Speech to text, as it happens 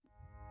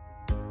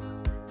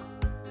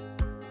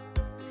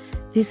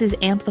This is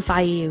Amplify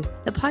You,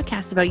 the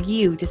podcast about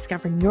you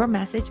discovering your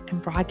message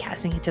and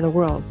broadcasting it to the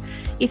world.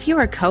 If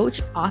you're a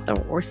coach,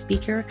 author, or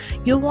speaker,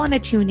 you'll want to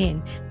tune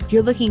in. If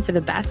you're looking for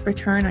the best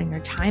return on your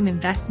time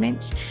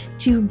investment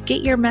to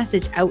get your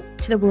message out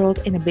to the world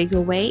in a bigger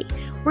way,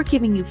 we're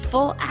giving you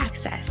full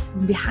access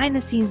and behind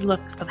the scenes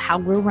look of how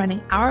we're running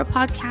our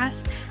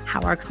podcast, how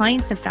our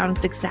clients have found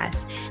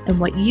success, and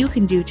what you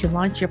can do to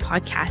launch your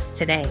podcast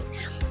today.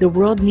 The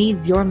world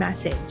needs your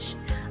message.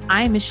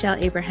 I'm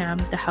Michelle Abraham,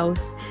 the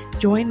host.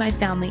 Join my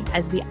family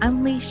as we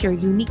unleash your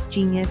unique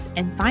genius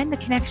and find the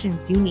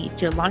connections you need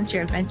to launch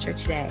your adventure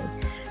today.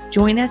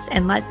 Join us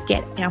and let's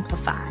get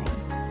amplified.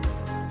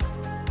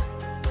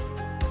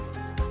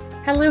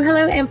 Hello,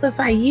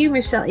 Amplify You.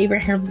 Michelle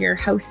Abraham, your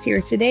host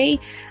here today.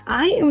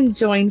 I am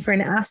joined for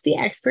an Ask the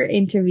Expert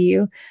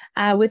interview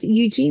with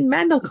Eugene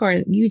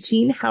Mandelcorn.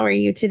 Eugene, how are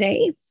you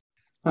today?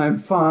 I'm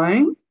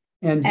fine.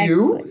 And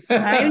you?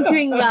 I'm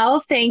doing well,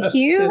 thank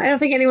you. I don't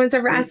think anyone's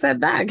ever asked that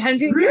back. I'm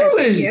doing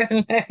really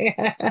good, thank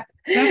you.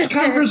 That's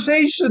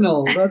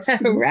conversational. That's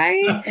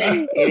right.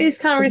 It is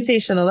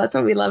conversational. That's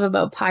what we love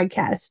about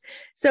podcasts.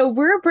 So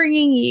we're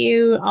bringing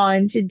you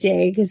on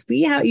today because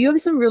you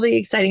have some really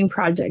exciting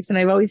projects, and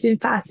I've always been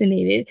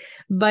fascinated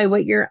by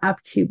what you're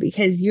up to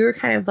because you're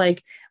kind of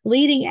like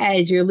leading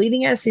edge. You're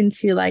leading us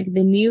into like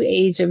the new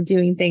age of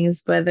doing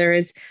things, whether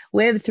it's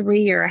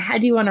Web3 or I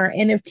had you on our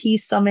NFT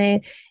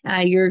summit.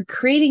 You're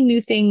creating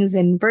new things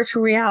in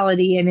virtual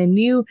reality and in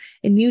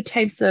new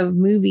types of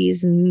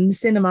movies and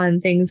cinema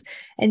and things.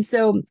 And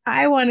so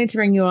I wanted to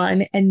bring you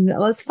on and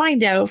let's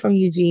find out from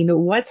Eugene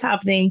what's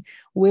happening,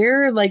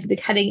 where like the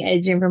cutting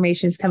edge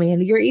information is coming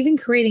in. You're even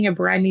creating a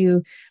brand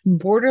new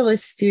borderless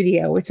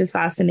studio, which is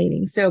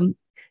fascinating. So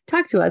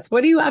talk to us.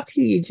 What are you up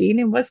to, Eugene,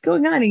 and what's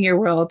going on in your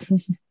world?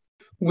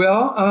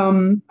 Well,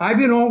 I've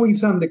been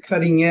always on the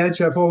cutting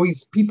edge.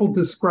 People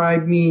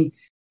describe me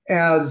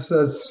as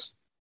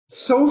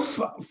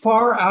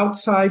far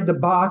outside the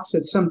box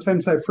that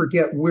sometimes I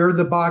forget where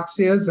the box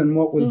is and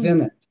what was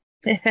in it.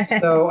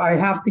 So I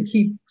have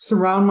to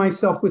surround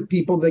myself with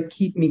people that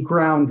keep me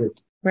grounded.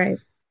 Right.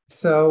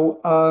 So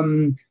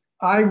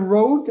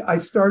I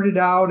started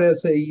out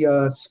as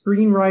a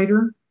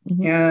screenwriter,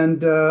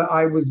 and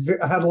I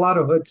had a lot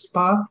of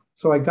chutzpah.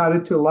 So I got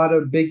into a lot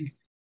of big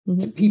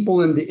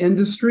people in the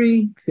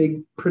industry,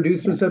 big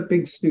producers at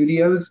big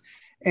studios.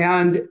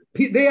 And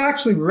they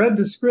actually read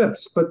the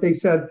scripts, but they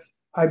said,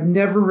 I've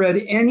never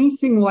read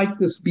anything like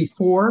this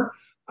before.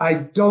 I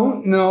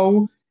don't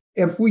know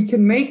if we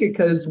can make it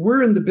because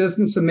we're in the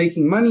business of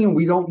making money and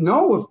we don't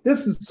know if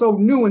this is so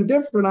new and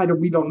different.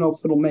 We don't know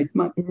if it'll make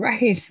money.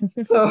 Right.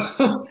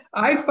 So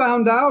I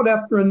found out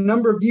after a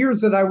number of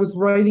years that I was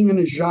writing in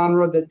a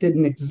genre that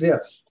didn't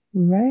exist.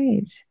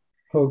 Right.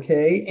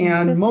 Okay.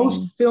 And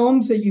most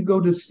films that you go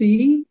to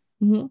see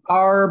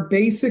are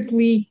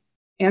basically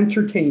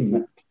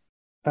entertainment.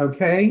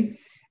 Okay.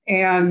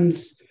 And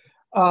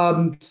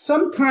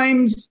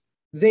sometimes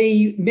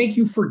they make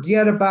you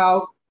forget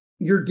about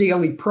your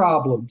daily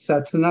problems.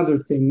 That's another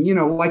thing,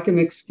 like an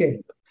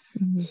escape.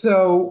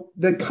 So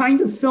the kind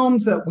of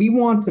films that we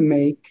want to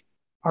make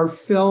are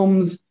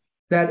films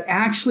that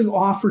actually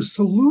offer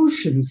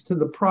solutions to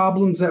the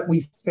problems that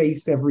we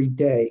face every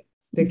day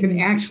that can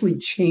actually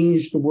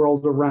change the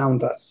world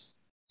around us.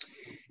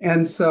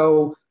 And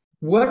so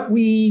what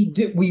we've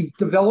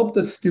developed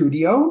a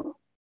studio.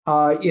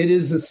 It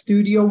is a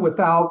studio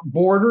without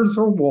borders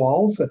or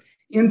walls, an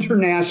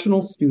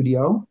international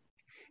studio.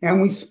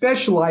 And we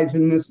specialize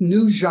in this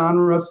new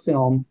genre of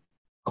film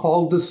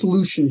called the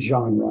solution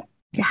genre.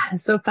 Yeah,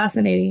 so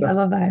fascinating. I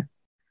love that.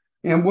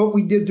 And what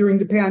we did during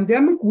the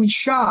pandemic, we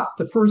shot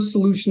the first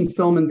solution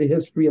film in the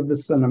history of the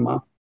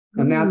cinema.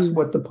 And that's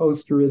what the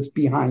poster is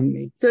behind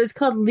me. So it's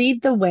called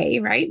Lead the Way,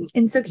 right?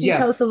 And so can you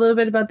tell us a little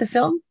bit about the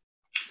film?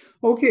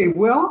 Okay,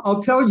 well,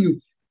 I'll tell you.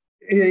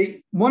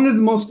 One of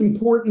the most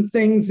important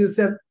things is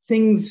that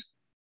things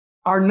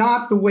are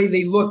not the way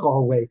they look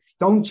always.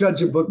 Don't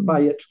judge a book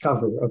by its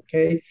cover,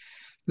 okay?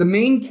 The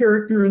main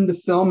character in the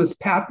film is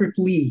Patrick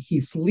Lee.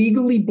 He's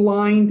legally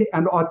blind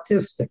and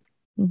autistic,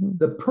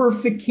 the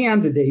perfect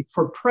candidate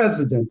for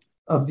president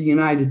of the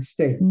United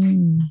States.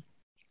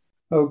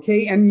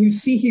 Okay, and you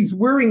see he's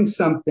wearing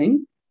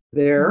something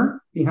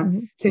there.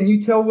 Can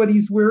you tell what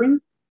he's wearing?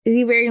 Is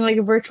he wearing like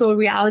virtual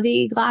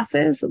reality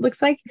glasses? It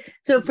looks like.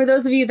 So for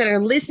those of you that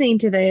are listening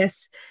to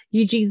this,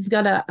 Eugene's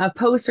got a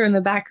poster in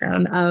the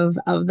background of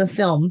the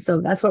film.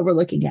 So that's what we're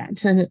looking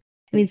at. And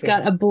he's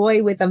got a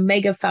boy with a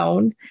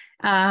megaphone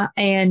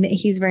and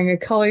he's wearing a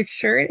colored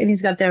shirt and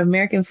he's got the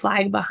American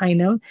flag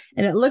behind him.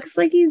 And it looks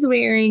like he's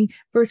wearing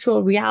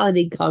virtual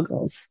reality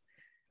goggles.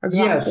 Or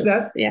glasses.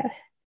 Yes,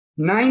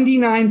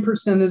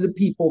 99% of the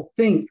people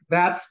think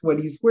that's what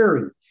he's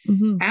wearing.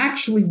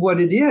 Actually, what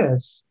it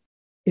is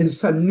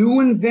a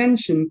new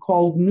invention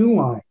called New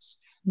Eyes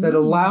that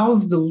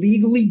allows the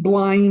legally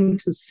blind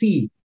to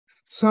see.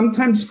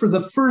 Sometimes for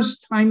the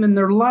first time in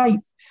their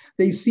life,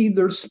 they see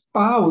their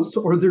spouse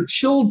or their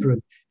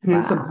children. And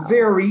it's a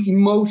very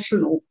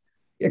emotional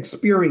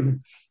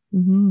experience.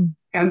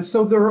 And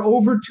so there are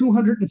over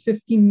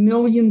 250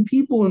 million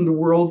people in the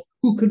world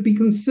who could be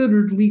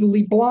considered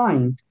legally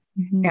blind,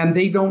 and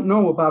they don't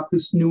know about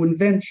this new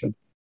invention.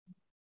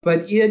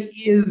 But it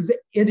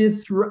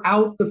is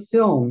throughout the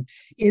film.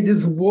 It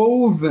is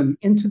woven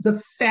into the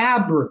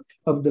fabric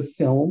of the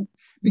film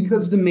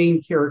because the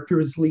main character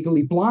is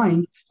legally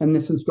blind, and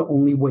this is the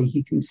only way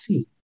he can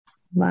see.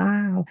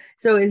 Wow.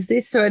 So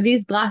are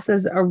these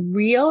glasses are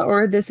real,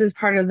 or this is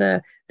part of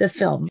the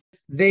film?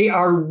 They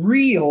are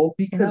real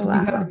because we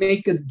had to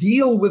make a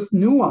deal with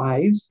New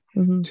Eyes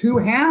to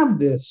have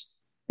this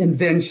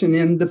invention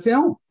in the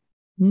film.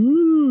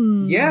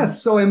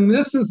 Yes. So, and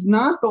this is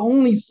not the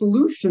only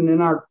solution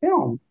in our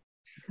film.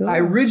 Cool. I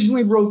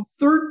originally wrote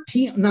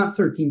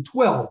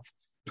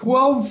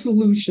 12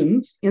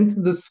 solutions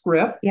into the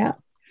script. Yeah.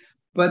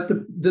 But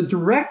the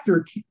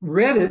director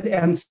read it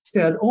and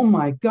said, "Oh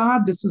my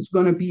God, this is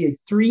going to be a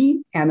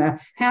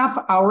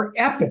 3.5-hour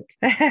epic.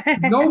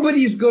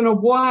 Nobody's going to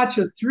watch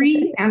a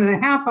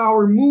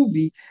 3.5-hour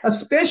movie,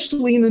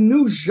 especially in a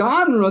new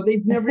genre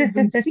they've never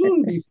even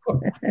seen before."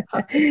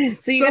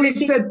 So you're going to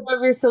see some of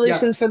your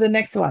solutions for the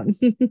next one.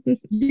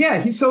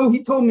 So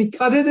he told me,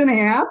 cut it in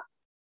half.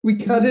 We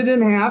cut it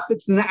in half.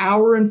 It's an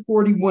hour and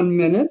 41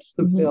 minutes,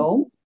 the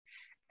film.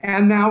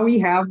 And now we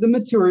have the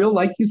material,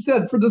 like you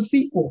said, for the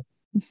sequel.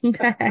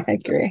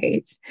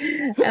 Great.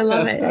 I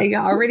love it. I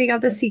already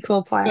got the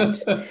sequel planned.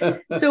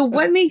 So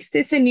what makes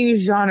this a new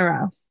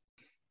genre?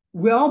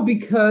 Well,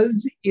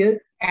 because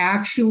it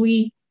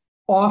actually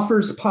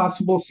offers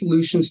possible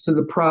solutions to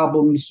the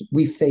problems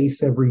we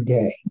face every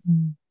day.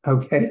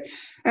 Okay.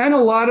 And a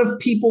lot of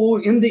people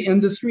in the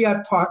industry,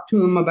 I've talked to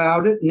them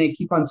about it, and they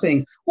keep on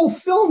saying, well,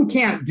 film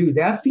can't do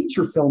that.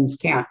 Feature films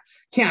can't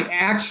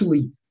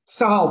actually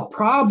solve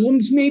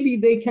problems. Maybe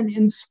they can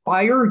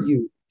inspire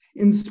you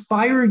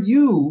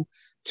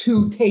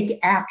to take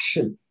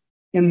action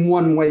in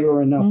one way or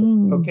another.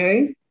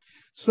 Okay.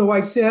 So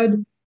I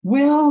said,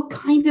 well,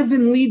 kind of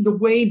in Lead the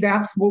Way,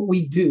 that's what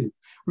we do.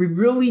 We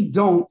really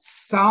don't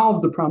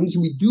solve the problems.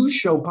 We do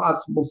show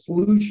possible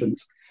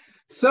solutions.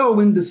 So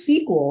in the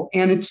sequel,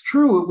 and it's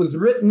true, it was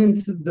written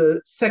into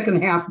the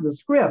second half of the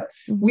script,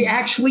 we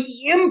actually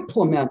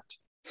implement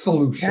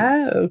solutions.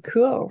 Oh,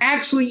 cool.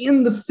 Actually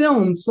in the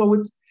film.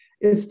 So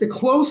it's the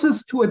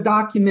closest to a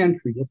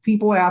documentary. If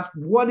people ask,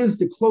 what is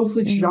the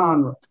closest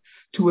genre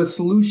to a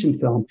solution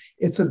film?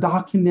 It's a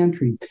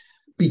documentary,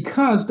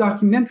 because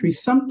documentaries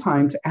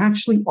sometimes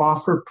actually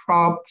offer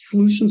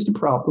solutions to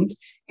problems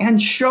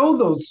and show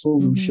those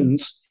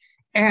solutions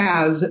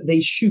as they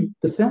shoot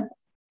the film,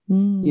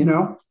 you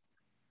know?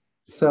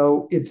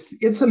 So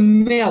it's a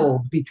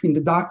meld between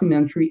the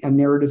documentary and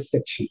narrative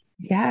fiction.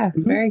 Yeah,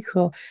 very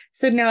cool.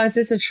 So now, is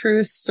this a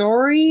true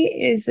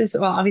story?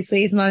 Well,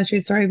 obviously it's not a true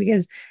story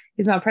because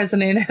he's not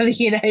president of the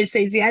United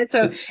States yet.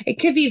 So it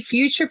could be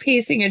future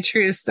pacing a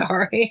true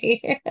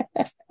story.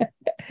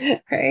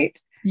 Right?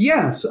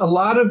 Yes, a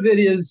lot of it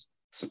is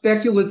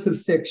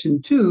speculative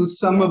fiction too.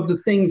 Some of the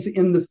things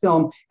in the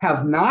film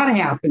have not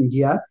happened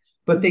yet,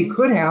 but they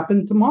could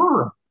happen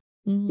tomorrow.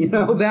 You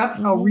know, that's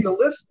how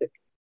realistic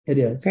it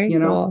is. Very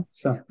cool.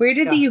 So where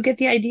did you get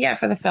the idea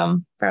for the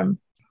film from?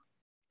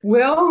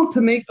 Well,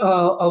 to make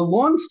a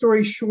long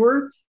story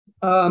short,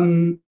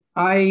 I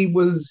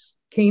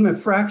came a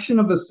fraction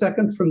of a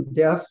second from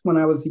death when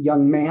I was a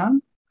young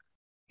man.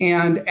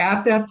 And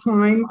at that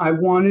time, I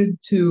wanted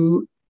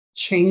to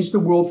change the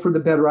world for the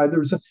better.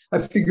 I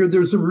figured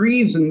there's a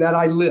reason that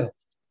I lived.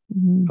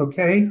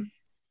 Okay.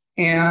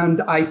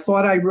 And I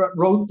thought I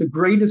wrote the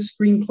greatest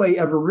screenplay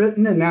ever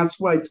written. And that's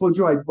what I told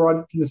you. I brought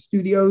it to the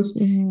studios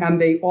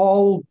and they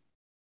all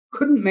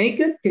couldn't make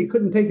it. They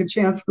couldn't take a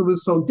chance. It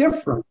was so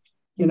different,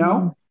 you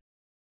know?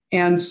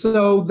 And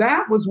so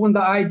that was when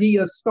the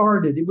idea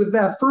started. It was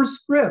that first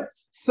script.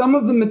 Some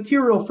of the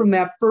material from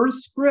that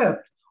first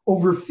script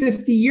over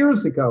 50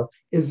 years ago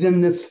is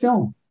in this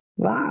film.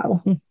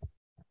 Wow.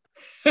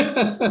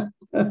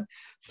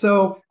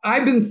 So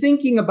I've been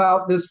thinking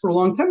about this for a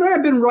long time.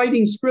 I've been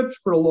writing scripts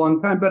for a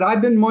long time, but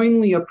I've been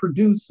mainly a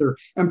producer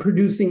and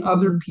producing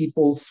other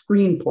people's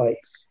screenplays.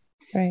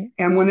 Right.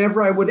 And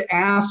whenever I would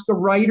ask a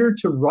writer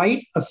to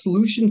write a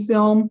solution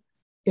film,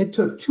 it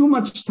took too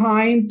much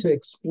time to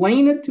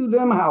explain it to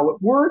them, how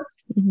it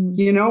worked,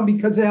 you know,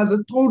 because it has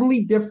a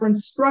totally different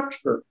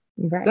structure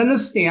than a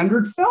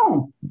standard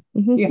film.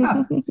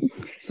 Yeah.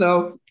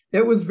 So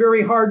it was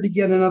very hard to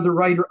get another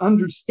writer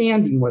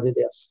understanding what it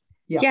is.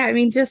 Yeah. I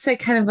mean, just to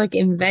kind of like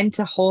invent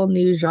a whole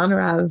new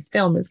genre of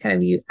film is kind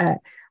of a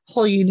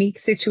whole unique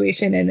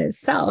situation in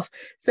itself.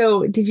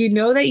 So did you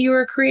know that you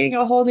were creating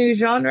a whole new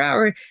genre,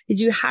 or did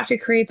you have to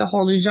create the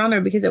whole new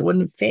genre because it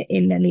wouldn't fit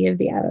in any of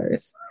the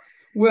others?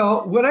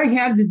 Well, what I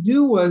had to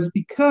do was,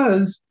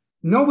 because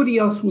nobody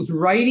else was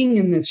writing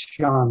in this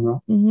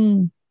genre,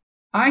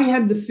 I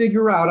had to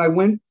figure out,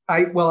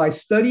 I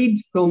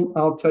studied film.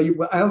 I'll tell you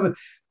what,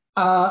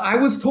 I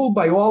was told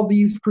by all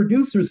these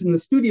producers in the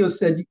studio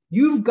said,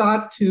 you've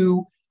got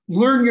to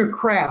learn your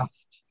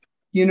craft.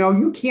 You know,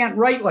 you can't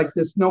write like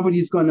this.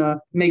 Nobody's going to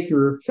make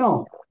your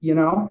film, you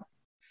know.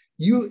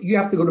 you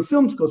have to go to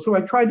film school. So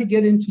I tried to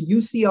get into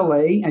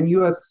UCLA and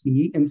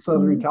USC in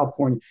Southern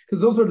California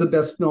because those are the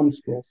best film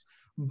schools.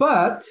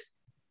 But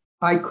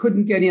I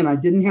couldn't get in. I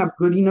didn't have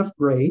good enough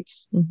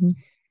grades.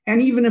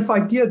 And even if I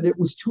did, it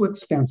was too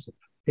expensive.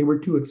 They were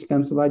too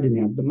expensive. I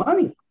didn't have the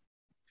money.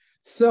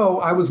 So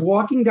I was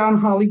walking down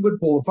Hollywood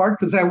Boulevard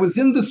because I was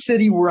in the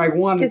city where I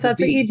wanted to be. Because that's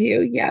what you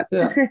do. Yep.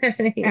 Yeah.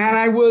 And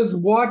I was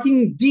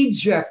walking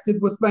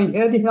dejected with my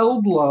head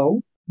held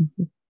low,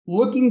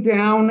 looking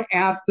down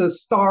at the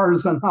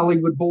stars on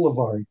Hollywood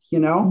Boulevard,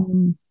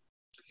 And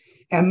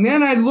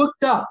then I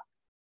looked up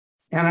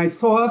and I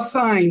saw a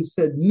sign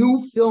said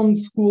new film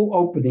school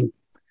opening.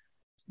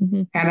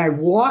 And I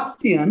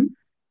walked in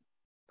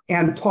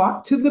and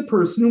talked to the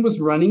person who was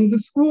running the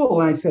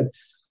school. And I said,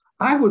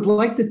 I would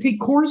like to take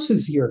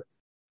courses here.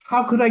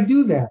 How could I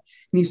do that?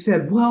 And he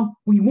said, well,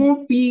 we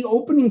won't be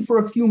opening for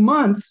a few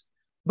months,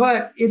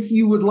 but if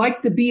you would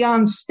like to be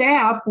on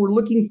staff, we're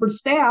looking for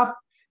staff,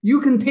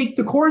 you can take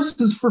the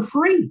courses for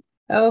free.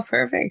 Oh,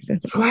 perfect.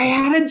 So I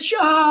had a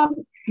job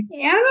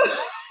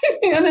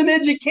and an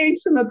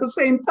education at the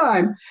same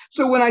time.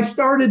 So when I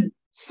started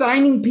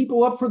signing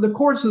people up for the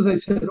courses, I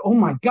said, oh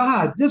my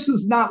God, this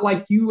is not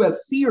like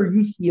USC or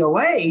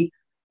UCLA.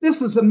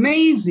 This is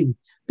amazing.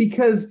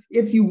 Because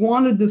if you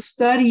wanted to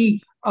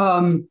study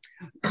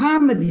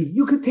comedy,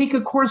 you could take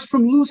a course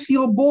from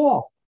Lucille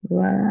Ball.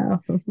 Wow.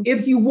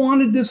 If you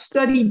wanted to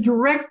study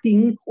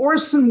directing,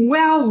 Orson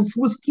Welles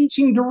was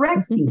teaching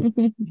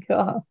directing.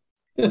 God.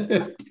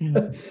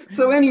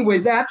 So anyway,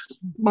 that's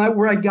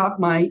where I got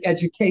my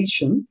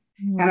education.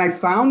 And I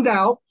found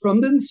out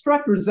from the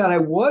instructors that I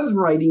was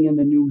writing in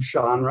a new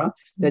genre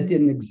that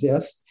didn't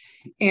exist.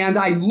 And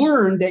I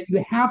learned that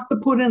you have to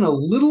put in a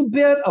little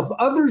bit of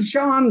other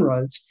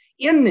genres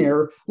in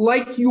there,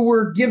 like you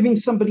were giving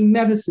somebody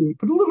medicine. You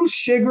put a little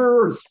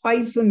sugar or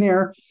spice in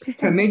there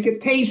to make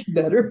it taste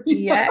better.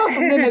 Yeah.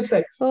 And then it's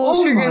like,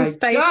 oh sugar and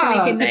spice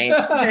God. To make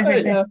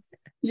it nice.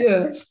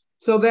 Yeah.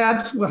 So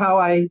that's how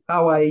I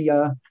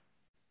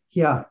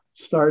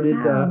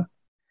started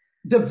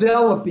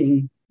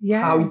developing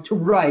how to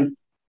write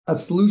a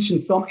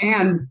solution film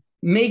and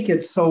make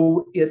it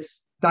so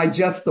it's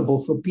digestible,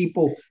 so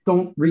people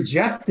don't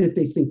reject it.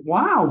 They think,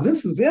 wow,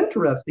 this is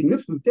interesting.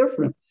 This is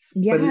different.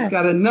 Yeah. But it's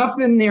got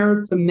enough in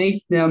there to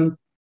make them,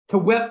 to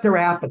whet their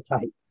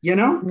appetite,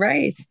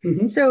 Right.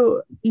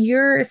 So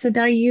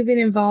now you've been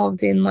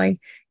involved in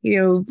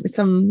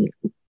some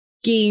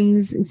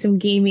games, some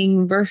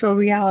gaming, virtual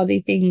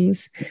reality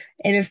things,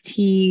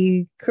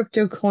 NFT,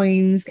 crypto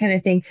coins kind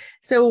of thing.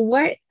 So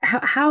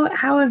how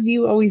have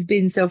you always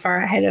been so far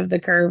ahead of the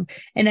curve?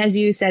 And as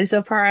you said,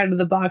 so far out of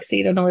the box, so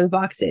you don't know where the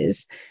box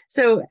is.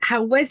 So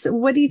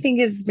what do you think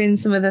has been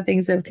some of the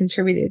things that have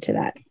contributed to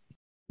that?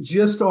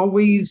 Just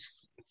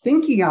always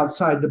thinking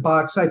outside the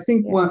box. I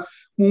think when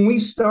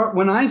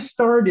I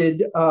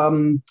started,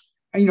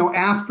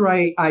 after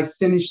I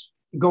finished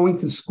going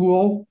to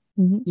school,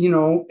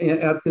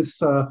 at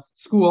this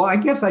school, I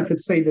guess I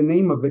could say the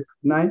name of it,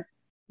 couldn't I?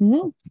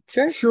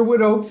 Sure.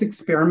 Sherwood Oaks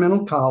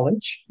Experimental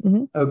College.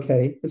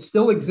 Okay. It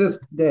still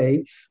exists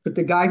today, but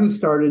the guy who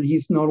started,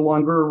 he's no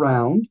longer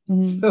around.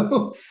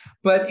 So,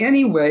 but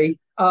anyway,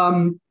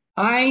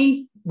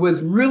 I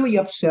was really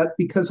upset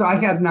because I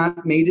had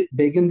not made it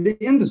big in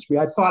the industry.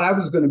 I thought I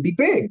was going to be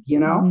big,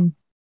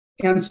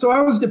 And so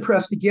I was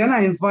depressed again.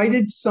 I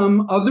invited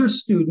some other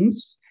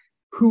students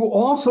who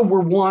also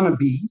were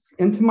wannabes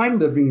into my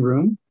living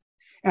room,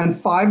 and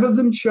 5 of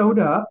them showed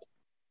up.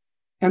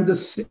 And the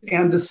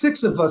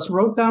 6 of us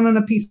wrote down on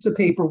a piece of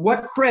paper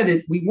what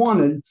credit we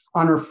wanted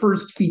on our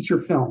first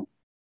feature film.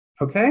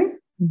 Okay?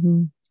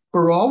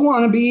 We're all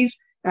wannabes.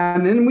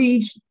 And then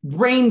we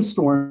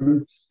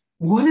brainstormed,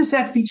 what is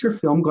that feature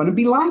film going to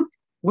be like?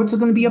 What's it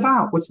going to be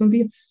about?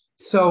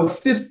 So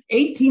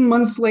 18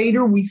 months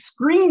later, we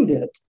screened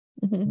it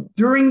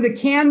during the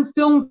Cannes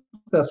Film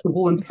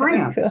Festival in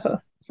France.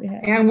 Yeah.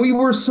 And we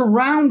were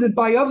surrounded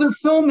by other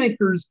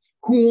filmmakers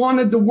who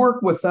wanted to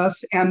work with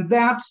us. And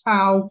that's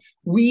how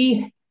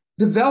we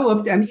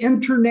developed an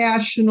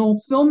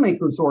international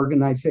filmmakers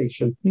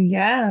organization.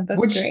 Yeah,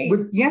 that's great.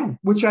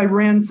 Which I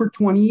ran for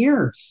 20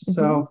 years.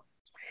 So,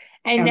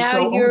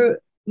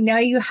 now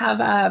you have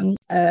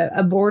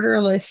a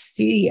borderless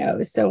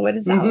studio. So what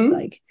does that look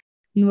like?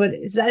 What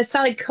is that? It's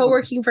not like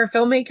co-working for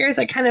filmmakers.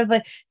 It kind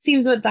of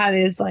seems what that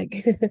is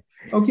like.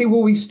 Okay,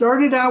 well, we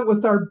started out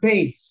with our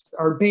base.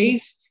 Our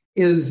base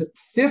is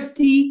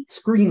 50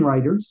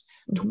 screenwriters,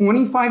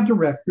 25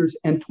 directors,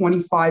 and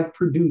 25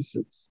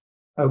 producers.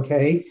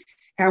 Okay.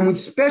 And we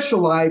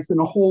specialize in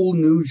a whole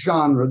new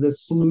genre, the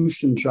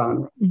solution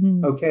genre.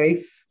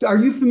 Okay. Are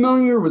you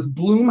familiar with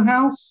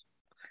Blumhouse?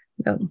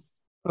 No.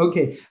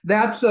 Okay.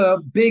 That's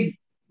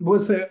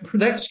was a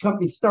production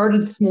company,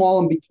 started small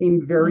and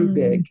became very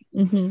big.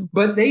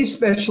 But they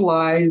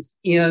specialize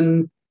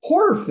in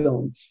horror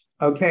films.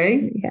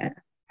 Okay. Yeah.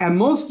 And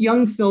most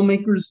young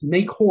filmmakers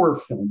make horror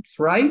films,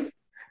 right?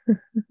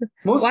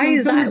 Why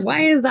is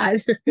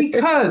that?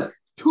 Because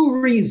 2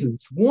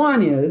 reasons.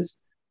 One is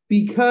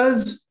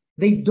because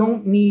they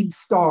don't need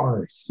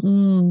stars.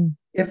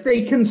 If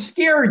they can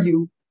scare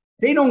you,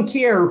 they don't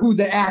care who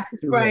the actor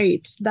is.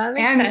 Right. That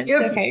makes sense.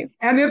 Okay.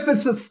 And if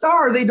it's a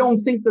star, they don't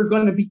think they're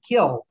going to be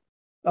killed.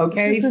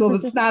 Okay. So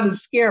it's not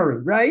as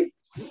scary, right?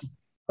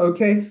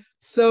 Okay.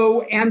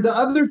 So, and the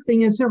other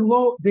thing is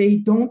they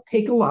don't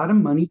take a lot of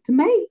money to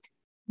make.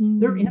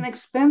 They're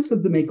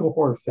inexpensive to make a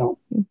horror film.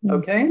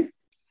 Okay.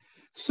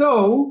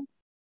 So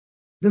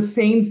the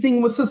same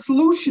thing with a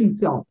solution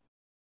film.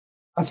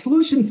 A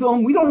solution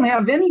film, we don't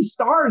have any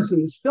stars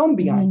in this film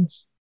behind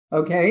us.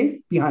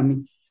 Okay. Behind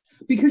me.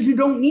 Because you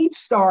don't need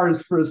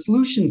stars for a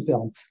solution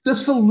film. The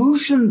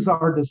solutions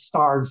are the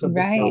stars of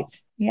the film. Right.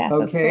 Yeah.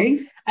 Okay.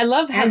 Cool. I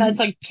love how that's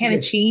like kind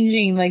of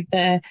changing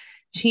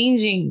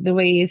the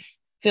way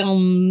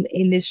film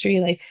industry,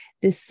 like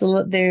this,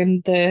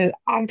 the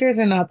actors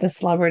are not the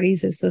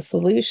celebrities, it's the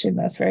solution.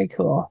 That's very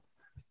cool.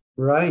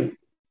 Right.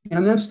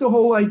 And that's the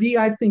whole idea,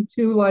 I think,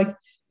 too. Like,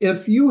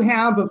 if you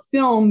have a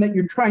film that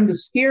you're trying to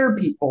scare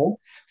people,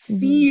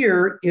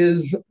 fear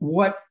is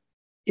what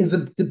is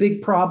the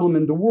big problem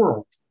in the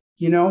world.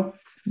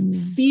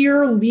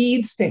 Fear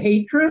leads to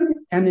hatred,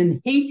 and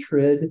then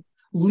hatred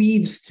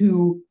leads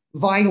to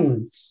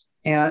violence.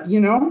 And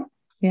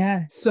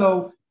yeah.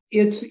 So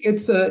it's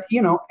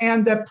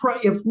and that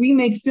if we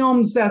make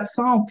films that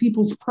solve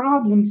people's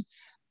problems,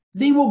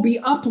 they will be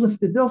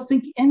uplifted. They'll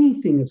think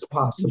anything is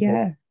possible.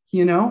 Yeah.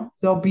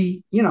 They'll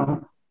be,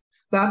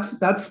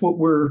 that's what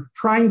we're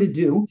trying to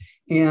do.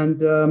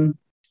 And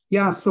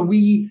so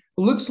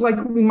looks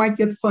like we might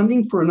get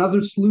funding for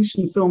another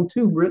solution film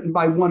too, written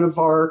by one of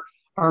our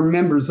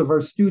members of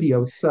our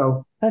studio.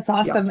 So that's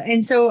awesome. Yeah.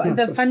 And so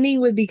the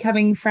funding would be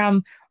coming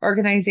from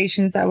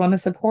organizations that want to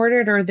support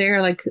it, or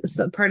they're like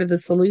part of the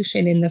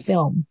solution in the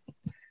film?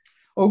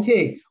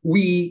 Okay.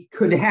 We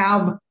could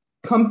have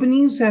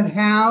companies that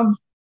have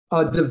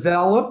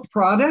developed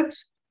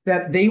products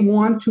that they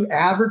want to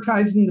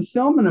advertise in the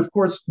film. And of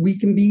course, we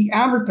can be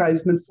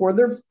advertisement for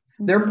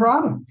their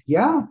product.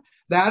 Yeah,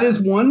 that is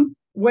one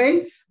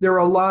way. There are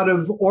a lot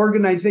of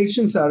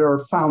organizations that are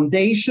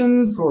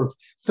foundations or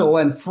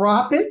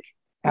philanthropic,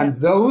 and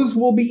those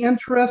will be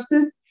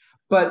interested.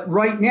 But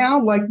right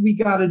now, like, we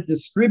got a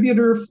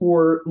distributor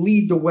for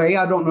Lead the Way.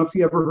 I don't know if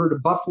you ever heard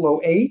of Buffalo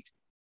 8,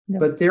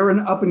 but they're an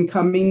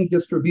up-and-coming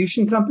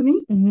distribution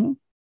company.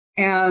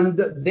 And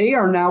they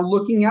are now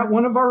looking at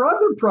one of our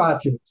other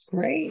projects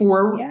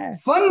for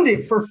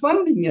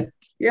funding it.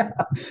 Yeah.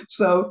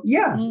 So,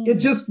 it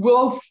just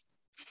will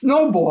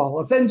snowball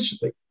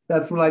eventually.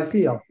 That's what I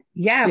feel.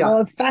 Yeah,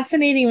 well, it's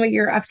fascinating what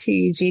you're up to,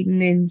 Eugene.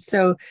 And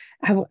so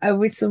I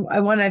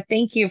want to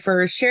thank you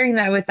for sharing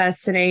that with us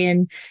today.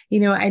 And,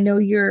 I know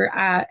you're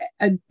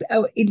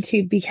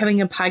into becoming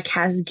a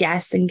podcast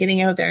guest and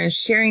getting out there and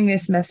sharing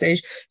this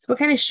message. So what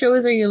kind of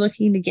shows are you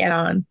looking to get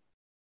on?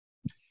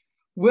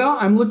 Well,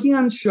 I'm looking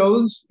on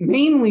shows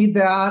mainly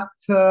that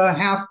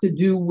have to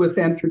do with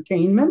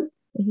entertainment.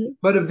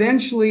 But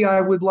eventually I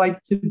would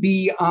like to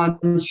be on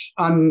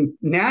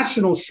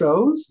national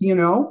shows,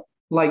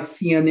 like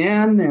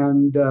CNN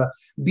and the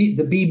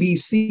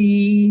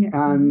BBC,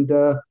 and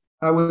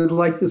I would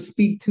like to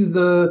speak to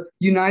the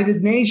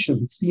United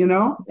Nations,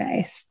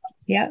 Nice.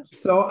 Yeah.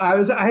 So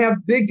I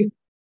have big,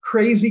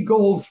 crazy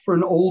goals for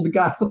an old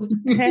guy.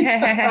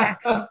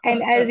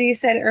 And as you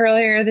said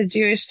earlier, the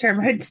Jewish term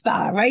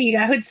chutzpah, right? You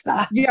got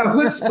chutzpah. Yeah,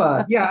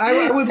 chutzpah. Yeah,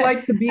 I would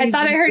like to be. I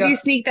thought I heard you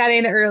sneak that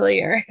in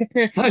earlier.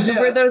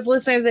 For those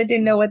listeners that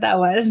didn't know what that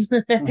was.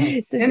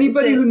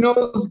 Anybody who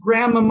knows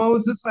Grandma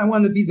Moses, I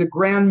want to be the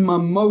Grandma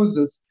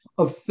Moses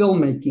of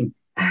filmmaking.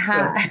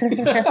 I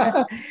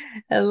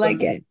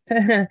like it.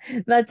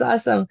 That's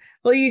awesome.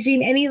 Well,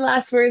 Eugene, any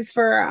last words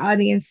for our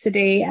audience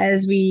today,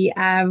 as we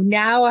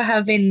now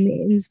have been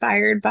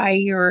inspired by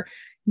your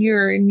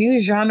new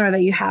genre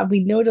that you have?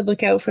 We know to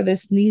look out for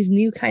these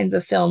new kinds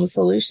of films,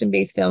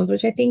 solution-based films,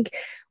 which I think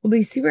will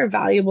be super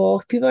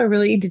valuable. People are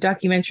really into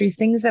documentaries,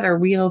 things that are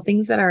real,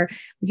 things that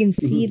we can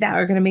see that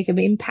are going to make an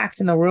impact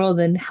in the world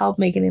and help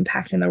make an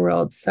impact in the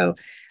world. So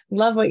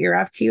love what you're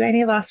up to.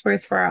 Any last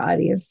words for our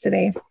audience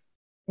today?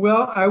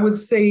 Well, I would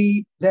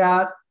say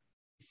that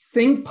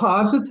think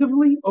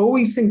positively,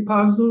 always think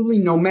positively,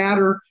 no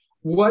matter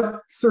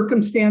what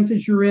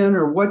circumstances you're in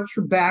or what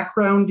your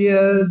background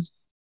is.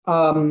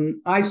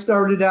 I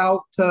started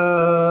out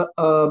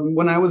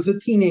when I was a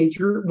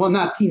teenager. Well,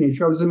 not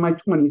teenager, I was in my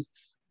 20s,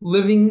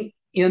 living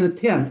in a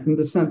tent in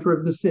the center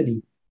of the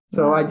city.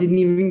 So I didn't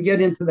even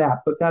get into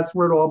that, but that's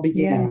where it all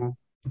began.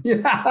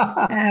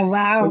 Yeah.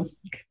 Wow.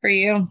 Good for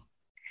you.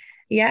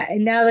 Yeah,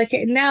 and now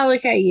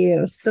look at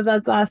you. So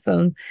that's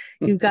awesome.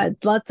 You've got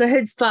lots of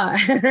chutzpah.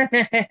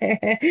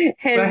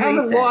 I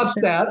haven't lost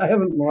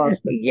that.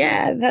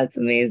 Yeah, that's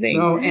amazing.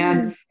 No,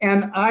 and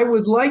I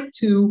would like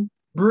to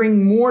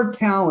bring more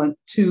talent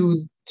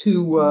to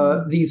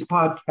these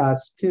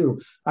podcasts too.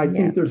 I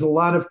think there's a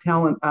lot of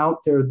talent out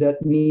there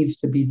that needs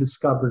to be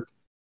discovered.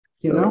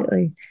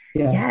 Absolutely.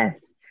 Yes.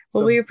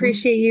 Well, we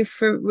appreciate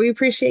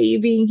you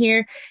being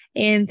here,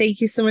 and thank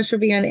you so much for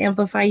being on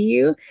Amplify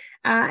You.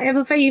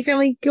 Amplify You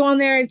family, go on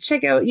there and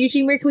check out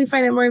Eugene. Where can we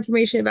find out more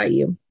information about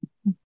you?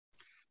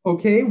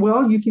 Okay,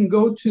 well, you can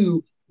go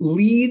to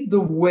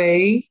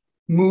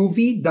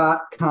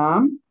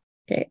leadthewaymovie.com.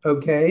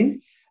 Okay.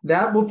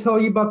 That will tell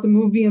you about the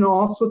movie and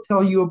also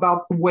tell you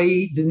about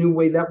the new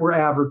way that we're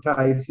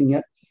advertising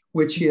it,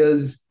 which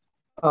is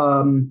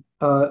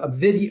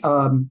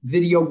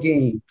video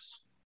games.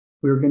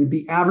 We're going to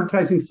be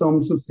advertising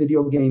films with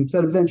video games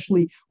that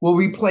eventually will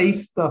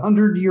replace the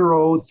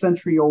 100-year-old,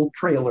 century-old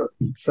trailer.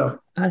 So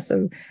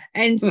awesome.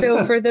 And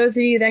so for those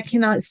of you that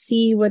cannot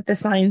see what the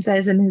sign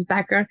says in his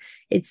background,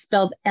 it's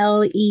spelled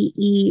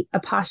LEE''D.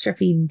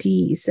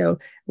 So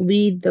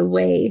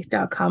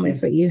leadtheway.com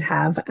is what you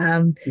have.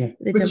 But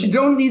you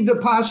don't need the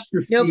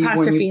apostrophe. No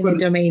apostrophe in the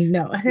domain.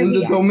 No. In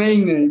the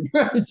domain name.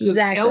 Right?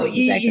 Exactly.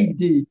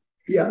 LEED.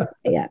 Yeah.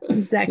 Yeah,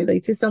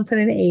 exactly. Just don't put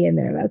an A in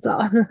there. That's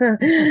all.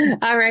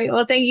 All right.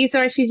 Well, thank you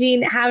so much,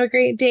 Eugene. Have a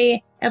great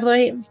day.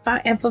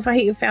 Amplify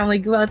your family.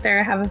 Go out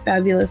there. Have a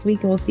fabulous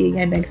week. And we'll see you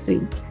again next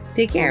week.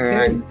 Take care,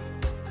 everyone.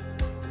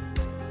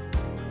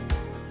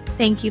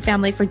 Thank you,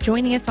 family, for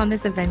joining us on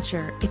this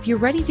adventure. If you're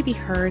ready to be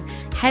heard,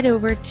 head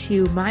over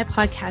to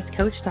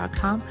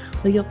mypodcastcoach.com,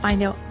 where you'll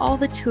find out all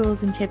the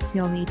tools and tips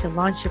you'll need to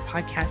launch your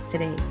podcast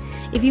today.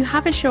 If you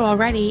have a show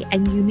already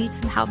and you need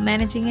some help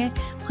managing it,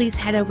 please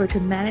head over to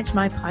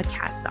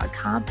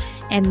managemypodcast.com,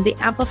 and the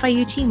Amplify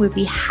You team would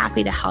be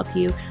happy to help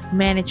you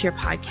manage your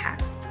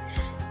podcast.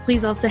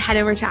 Please also head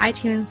over to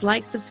iTunes,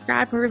 like,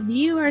 subscribe, and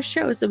review our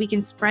show so we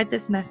can spread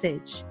this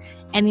message.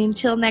 And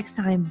until next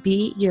time,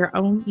 be your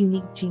own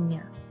unique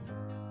genius.